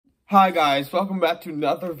Hi guys, welcome back to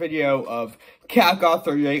another video of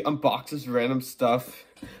CatGod38 unboxes random stuff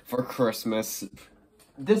for Christmas.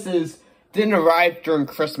 This didn't arrive during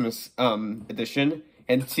Christmas edition,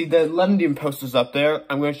 and see the London posters up there.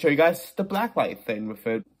 I'm going to show you guys the blacklight thing with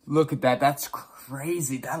it. Look at that, that's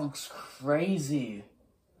crazy, that looks crazy.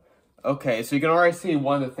 Okay, so you can already see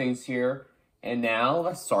one of the things here, and now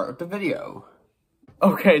let's start with the video.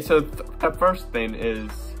 Okay, so the first thing is,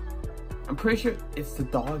 I'm pretty sure it's the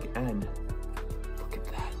dog N. Look at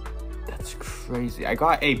that. That's crazy. I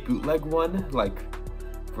got a bootleg one, like,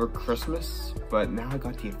 for Christmas, but now I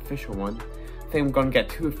got the official one. I think I'm gonna get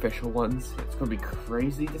two official ones. It's gonna be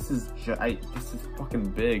crazy. This is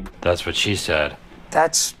fucking big. That's what she said.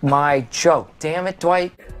 That's my joke. Damn it,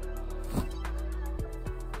 Dwight.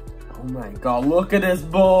 Oh my god, look at this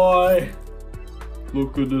boy.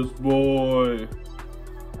 Look at this boy.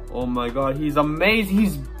 Oh my god, he's amazing.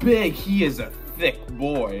 He's big. He is a thick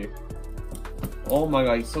boy. Oh my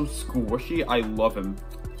god, he's so squishy. I love him.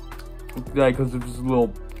 Look at that, because of his little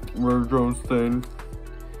Murdrose thing.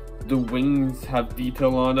 The wings have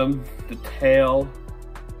detail on them. The tail,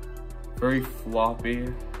 very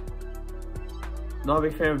floppy. Not a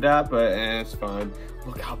big fan of that, but it's fine.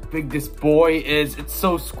 Look how big this boy is. It's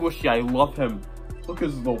so squishy. I love him. Look at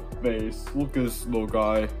his little face. Look at this little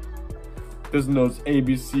guy. Doesn't know his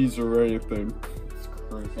ABCs or anything. It's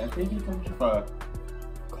crazy. I think he comes with a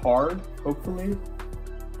card, hopefully.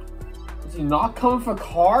 Is he not coming with a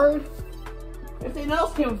card? Anything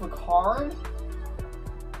else came with a card?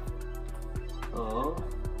 Oh.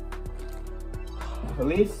 At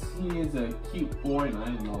least he is a cute boy and I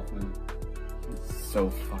love him. He's so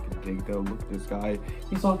fucking big though. Look at this guy.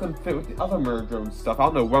 He's not gonna fit with the other Murdrone stuff. I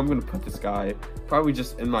don't know where I'm gonna put this guy. Probably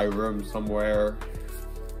just in my room somewhere.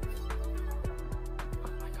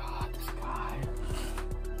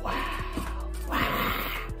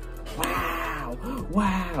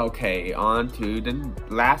 Wow, okay, on to the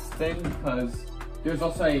last thing, because there's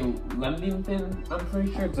also a lending thing, I'm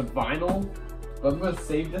pretty sure it's a vinyl, but I'm gonna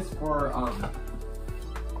save this for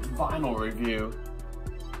vinyl review.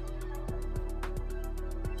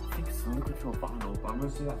 I think it's a liquid filled vinyl, but I'm gonna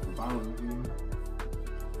save that for vinyl review.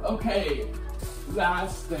 Okay,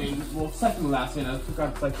 last thing, well, second to last thing, I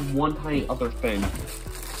forgot it's like one tiny other thing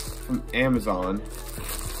from Amazon.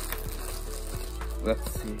 Let's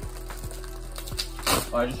see.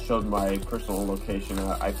 I just showed my personal location.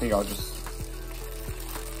 I think I'll just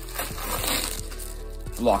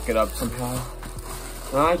lock it up somehow.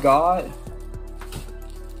 I got.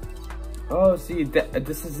 Oh, see,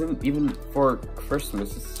 this isn't even for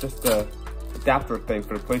Christmas. It's just a adapter thing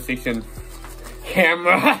for the PlayStation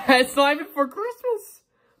camera. It's not even for Christmas.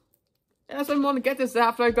 Yes, I want to get this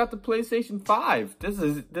after I got the PlayStation 5.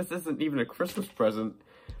 This isn't even a Christmas present.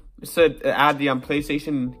 It said add the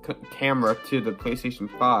PlayStation camera to the PlayStation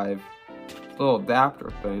 5. Little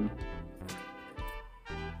adapter thing.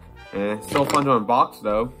 Still fun to unbox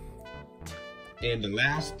though. And the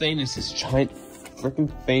last thing is this giant freaking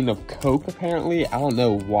thing of Coke apparently. I don't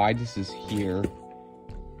know why this is here.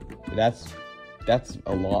 But that's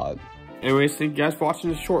a lot. Anyways, thank you guys for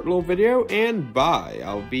watching this short little video, and bye.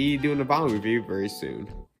 I'll be doing a vinyl review very soon.